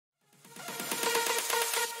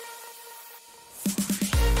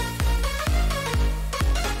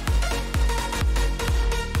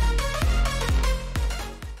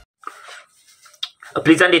A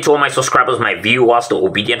pleasant day to all my subscribers, my viewers, the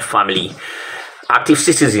obedient family, active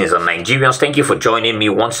citizens and Nigerians. Thank you for joining me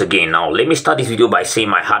once again. Now, let me start this video by saying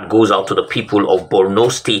my heart goes out to the people of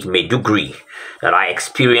Borno State, Maiduguri, that are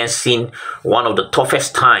experiencing one of the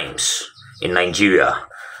toughest times in Nigeria,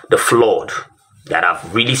 the flood that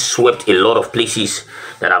have really swept a lot of places,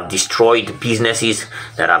 that have destroyed businesses,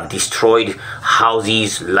 that have destroyed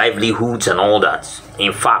houses, livelihoods and all that.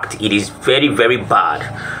 In fact, it is very, very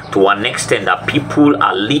bad to an extent that people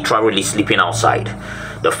are literally sleeping outside.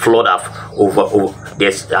 The flood have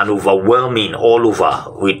there's an overwhelming all over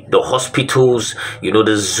with the hospitals, you know,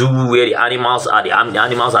 the zoo where the animals are. The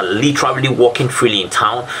animals are literally walking freely in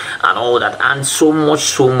town and all that, and so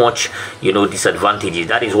much, you know, disadvantages.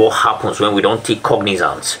 That is what happens when we don't take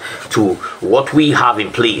cognizance to what we have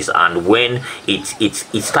in place, and when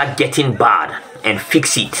it start getting bad and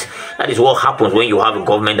fix it. That is what happens when you have a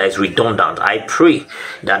government that is redundant. I pray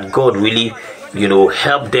that God really, you know,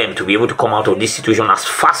 help them to be able to come out of this situation as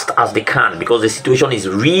fast as they can, because the situation is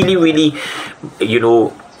really, you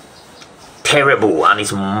know, terrible, and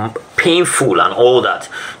it's painful and all that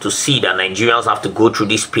to see that Nigerians have to go through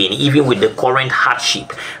this pain, even with the current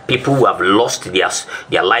hardship. People who have lost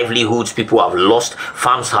their livelihoods, people who have lost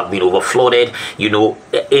farms, have been overflooded, you know,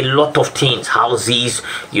 a lot of things, houses,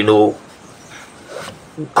 you know,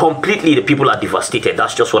 completely the people are devastated.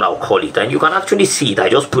 That's just what I'll call it, and you can actually see it. I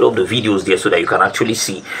just put up the videos there so that you can actually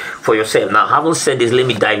see for yourself. Now, having said this, let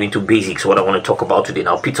me dive into basics, what I want to talk about today.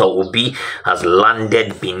 Now, Peter Obi has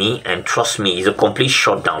landed Benin, and trust me, it's a complete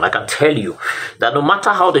shutdown. I can tell you that no matter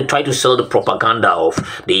how they try to sell the propaganda of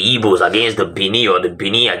the Igbos against the Benin, or the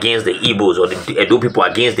Benin against the Igbos, or the Edo people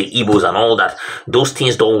against the Igbos and all that, those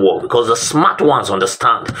things don't work, because the smart ones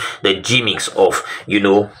understand the gimmicks of, you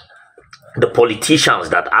know, the politicians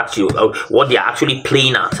that actually what they are actually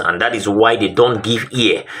playing at, and that is why they don't give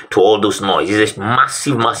ear to all those noise. It's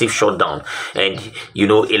a massive shutdown, and you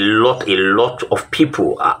know, a lot of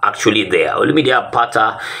people are actually there. Olumide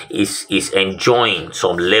AKPATA is enjoying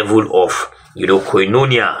some level of, you know,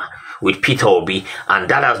 koinonia with Peter Obi, and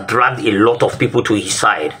that has dragged a lot of people to his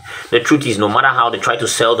side. The truth is, no matter how they try to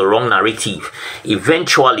sell the wrong narrative,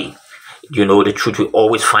 eventually, you know, the truth will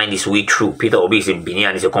always find its way through. Peter Obi is in Benin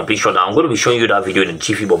and it's a complete shutdown. I'm going to be showing you that video in a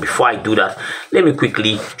jiffy, but before I do that, let me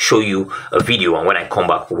quickly show you a video, and when I come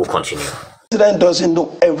back, we'll continue. The president doesn't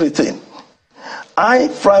know everything. I,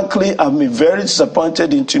 frankly, am very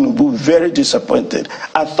disappointed in Tinubu, very disappointed.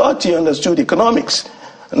 I thought he understood economics.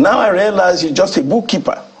 Now I realize he's just a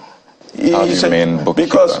bookkeeper. How do you mean bookkeeper?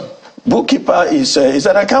 Because bookkeeper is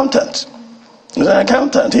an accountant. He's an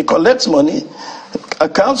accountant. He collects money,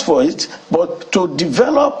 accounts for it, but to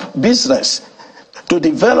develop business, to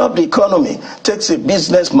develop the economy, takes a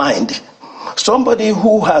business mind. Somebody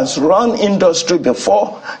who has run industry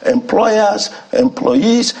before, employers,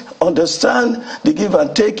 employees, understand the give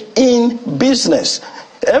and take in business.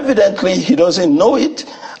 Evidently, he doesn't know it,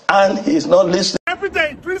 and he's not listening. Every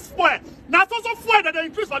day increase fuel. Now it's also fuel that they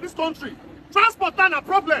increase for this country. Transport not a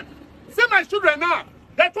problem. See my children now.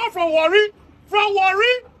 They come from Warri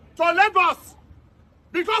to Lagos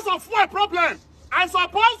because of fuel problem. I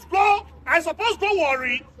suppose go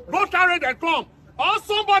Warri, go carry them come. Or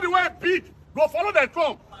somebody where big, go follow them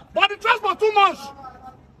come. But the transport too much.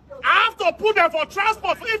 I have to put them for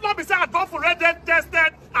transport. If not, be say I go for rated,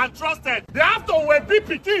 tested, and trusted. They have to wear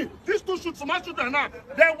BPT. These two should my children now.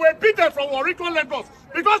 They will beat them from Warri to Lagos.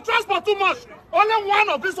 Because transport too much. Only one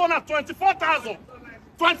of this one at 24,000.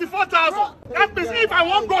 24,000. That means if I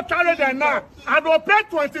won't go carry them now, I will pay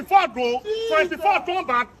 24 go, 24 come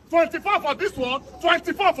back, 24 for this one,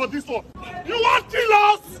 24 for this one. You want kill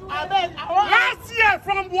us? Last year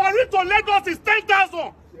from Warri to Lagos is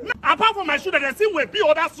 10,000. Apart from my children, they still will be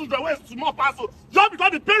other children where small parcel. Just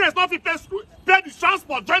because the parents don't pay the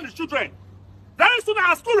transport, join the children. Very soon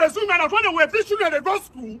our school resume, and when they will be children, they go to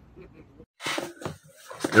school.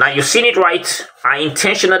 Now, you've seen it right. I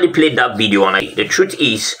intentionally played that video, and the truth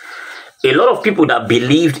is, a lot of people that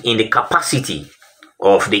believed in the capacity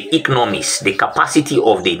of the economics, the capacity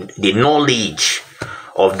of the knowledge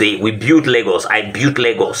of we built Lagos, I built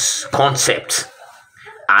Lagos concept,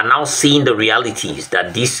 are now seeing the realities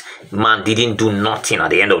that this man didn't do nothing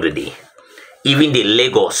at the end of the day. Even the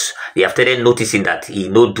Lagos, they have started noticing that he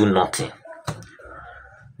no do nothing.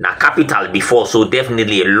 Now, capital before, so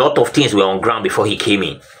definitely a lot of things were on ground before he came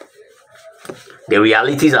in. The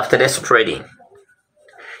realities have started spreading,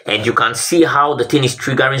 and you can see how the thing is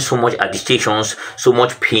triggering so much agitations, so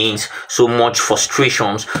much pains, so much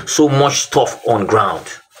frustrations, so much stuff on ground.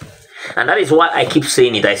 And that is why I keep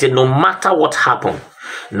saying it. I said, no matter what happened,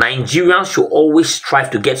 Nigerians should always strive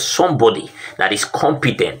to get somebody that is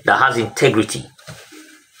competent, that has integrity,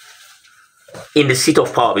 in the seat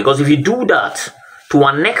of power. Because if you do that, to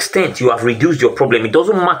an extent, you have reduced your problem. It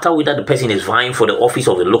doesn't matter whether the person is vying for the office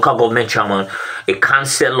of a local government chairman, a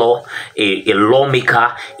councillor, a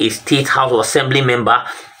lawmaker, a state house of assembly member,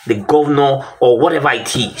 the governor, or whatever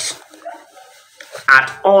it is.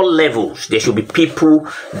 At all levels, there should be people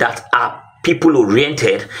that are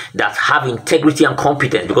people-oriented, that have integrity and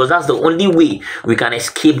competence, because that's the only way we can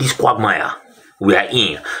escape this quagmire we are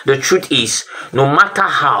in. The truth is, no matter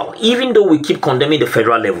how, even though we keep condemning the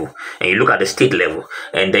federal level, and you look at the state level,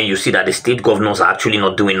 and then you see that the state governors are actually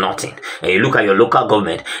not doing nothing, and you look at your local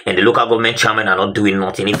government, and the local government chairman are not doing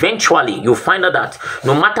nothing, eventually you'll find out that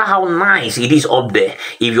no matter how nice it is up there,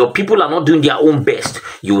 if your people are not doing their own best,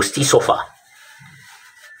 you will still suffer.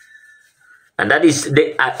 And that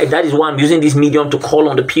is why I'm using this medium to call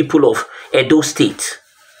on the people of Edo State.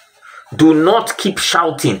 Do not keep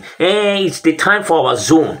shouting, hey, it's the time for our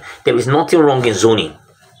zone. There is nothing wrong in zoning.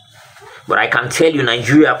 But I can tell you,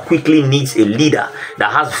 Nigeria quickly needs a leader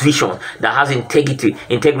that has vision, that has integrity,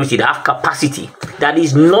 that has capacity, that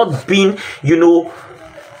is not being,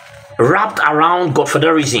 wrapped around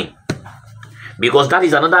godfatherism. Because that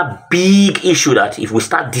is another big issue that if we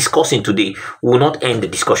start discussing today, we will not end the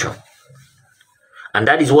discussion. And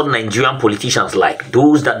that is what Nigerian politicians like.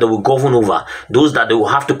 Those that they will govern over. Those that they will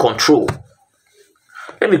have to control.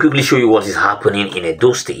 Let me quickly show you what is happening in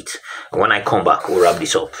Edo State. And when I come back, we'll wrap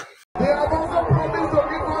this up. They have also promised to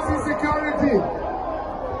give us insecurity.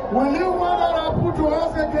 Will you want that happen to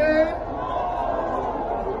us again?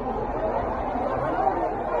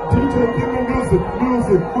 DJ, give me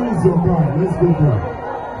music. Who is your guy? Let's go there.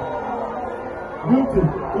 Music.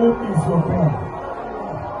 Who is your guy?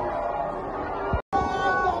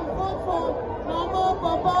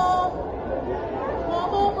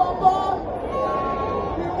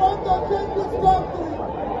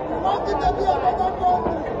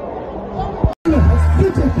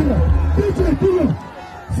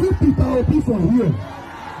 From here.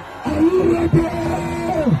 Are you ready?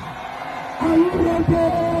 Are you ready?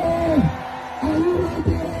 Are you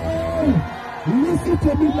ready? Listen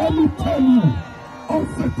to me, let me tell you. On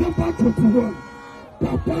September 21,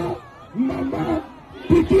 Papa, Mama,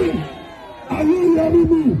 begin. Are you hearing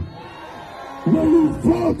me? When you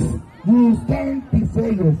vote, you stand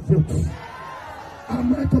before your vote.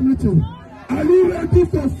 Am I committed? Are you ready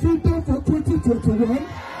for freedom for 2021?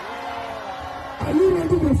 Are you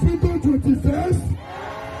ready for freedom 21st?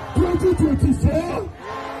 2024?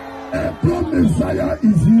 Edo Messiah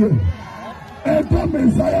is here. Edo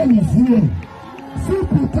Messiah is here.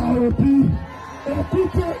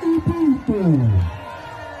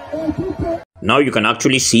 Now you can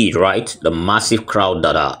actually see it, right? The massive crowd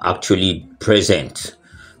that are actually present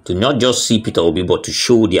to not just see Peter Obi, but to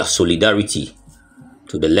show their solidarity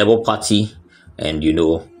to the Labour Party and,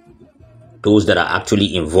 those that are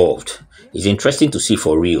actually involved. It's interesting to see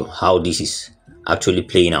for real how this is actually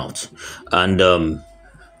playing out. And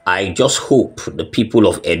I just hope the people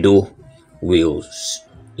of Edo will,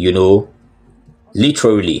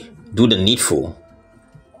 literally do the needful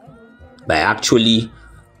by actually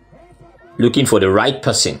looking for the right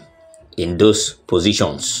person in those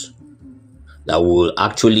positions that will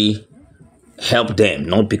actually help them,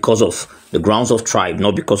 not because of the grounds of tribe,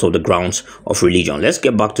 not because of the grounds of religion. Let's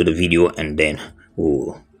get back to the video and then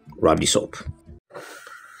we'll wrap this up.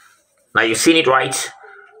 Now you've seen it, right?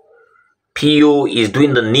 PO is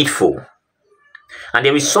doing the needful. And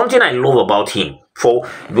there is something I love about him. For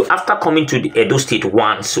after coming to the Edo State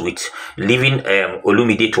once with leaving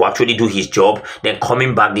Olumide to actually do his job, then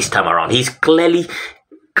coming back this time around, he's clearly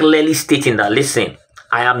stating that, listen,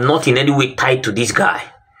 I am not in any way tied to this guy.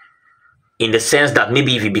 In the sense that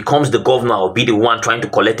maybe if he becomes the governor, I'll be the one trying to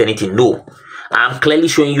collect anything. No. I am clearly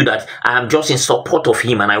showing you that I am just in support of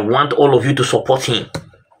him and I want all of you to support him.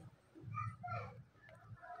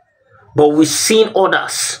 But we've seen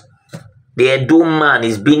others. The Edo man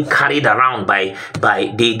is being carried around by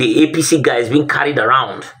the APC guy is being carried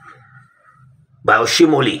around by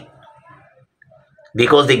Oshimole.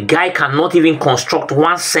 Because the guy cannot even construct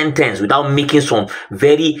one sentence without making some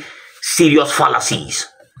very serious fallacies.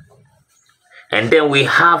 And then we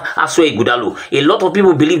have Aswe Ighodalo. A lot of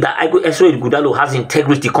people believe that Aswe Ighodalo has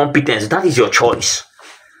integrity, competence. That is your choice.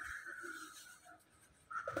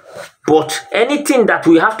 But anything that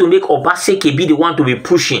we have to make Obaseki be the one to be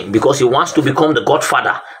pushing because he wants to become the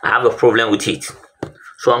godfather, I have a problem with it.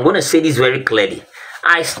 So I'm going to say this very clearly.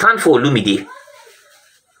 I stand for Olumide.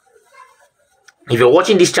 If you're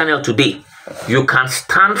watching this channel today, you can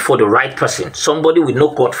stand for the right person. Somebody with no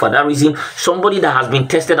godfatherism, somebody that has been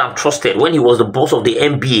tested and trusted. When he was the boss of the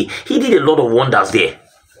NBA, he did a lot of wonders there.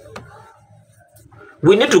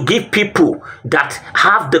 We need to give people that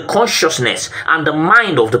have the consciousness and the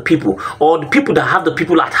mind of the people, or the people that have the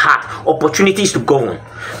people at heart, opportunities to govern.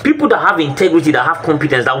 People that have integrity, that have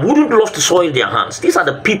competence, that wouldn't love to soil their hands. These are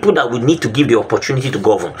the people that we need to give the opportunity to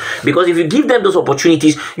govern. Because if you give them those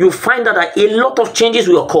opportunities, you'll find out that a lot of changes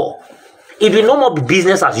will occur. It will no more be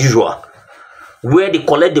business as usual, where they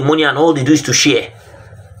collect the money and all they do is to share.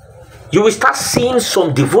 You will start seeing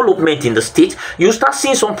some development in the state. You'll start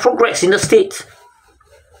seeing some progress in the state.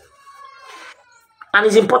 And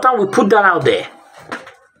it's important we put that out there.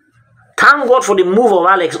 Thank God for the move of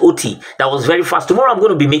Alex Oti. That was very fast. Tomorrow I'm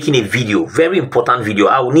going to be making a video, very important video.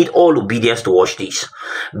 I will need all obedience to watch this,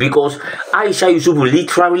 because Aisha Yusuf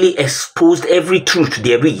literally exposed every truth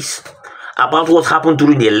there is about what happened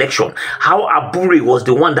during the election. How Abure was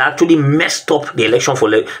the one that actually messed up the election for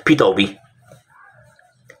Peter Obi.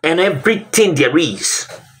 And everything there is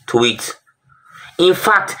to it. In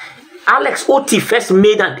fact, Alex Oti first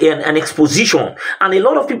made an exposition, and a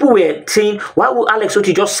lot of people were saying, why would Alex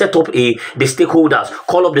Oti just set up the stakeholders,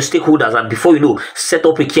 call up the stakeholders, and before you know, set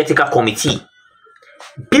up a caretaker committee?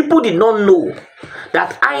 People did not know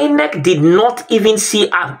that INEC did not even see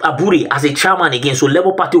Abure as a chairman again, so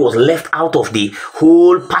Labour Party was left out of the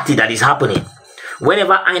whole party that is happening.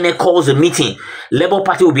 Whenever INEC calls a meeting, Labour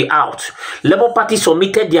Party will be out. Labour Party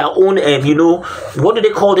submitted their own, what do they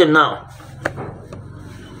call them now?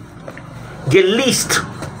 The list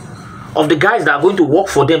of the guys that are going to work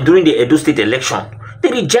for them during the Edo State election.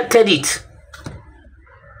 They rejected it.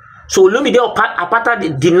 So Olumide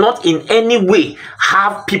AKPATA did not in any way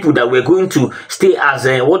have people that were going to stay as,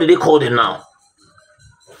 what do they call them now?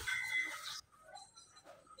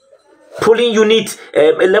 Polling unit,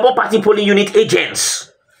 Labour Party polling unit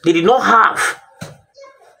agents. They did not have.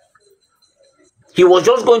 He was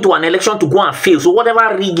just going to an election to go and fail. So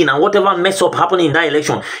whatever rigging and whatever mess up happened in that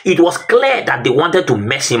election, it was clear that they wanted to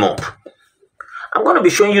mess him up. I'm going to be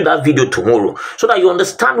showing you that video tomorrow so that you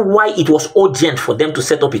understand why it was urgent for them to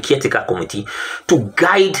set up a caretaker committee to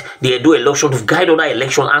guide the Edo election, to guide other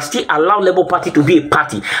elections, and still allow Labour Party to be a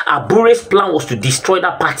party. Abure's plan was to destroy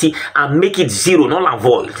that party and make it zero, null and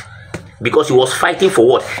void. Because he was fighting for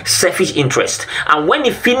what? Selfish interest. And when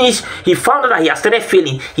he finished, he found out that he has started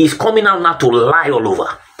failing. He's coming out now to lie all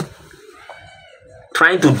over,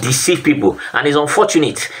 trying to deceive people. And it's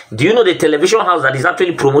unfortunate. Do you know the television house that is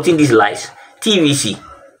actually promoting these lies? TVC.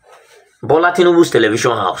 Bola Tinubu's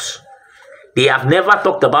television house. They have never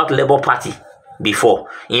talked about Labour Party before.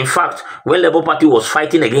 In fact, when Labour Party was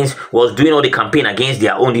fighting against, was doing all the campaign against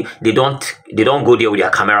their own, they don't go there with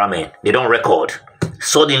their cameramen. They don't record.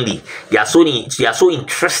 Suddenly, they are so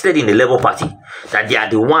interested in the Labour Party that they are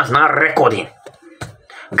the ones now recording,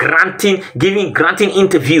 granting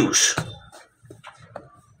interviews.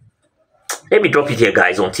 Let me drop it here,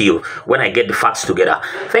 guys, until when I get the facts together.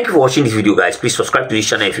 Thank you for watching this video, guys. Please subscribe to this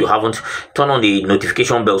channel if you haven't. Turn on the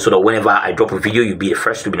notification bell so that whenever I drop a video, you'll be the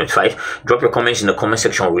first to be notified. Drop your comments in the comment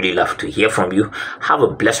section. I would really love to hear from you. Have a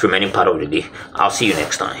blessed remaining part of the day. I'll see you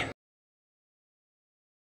next time.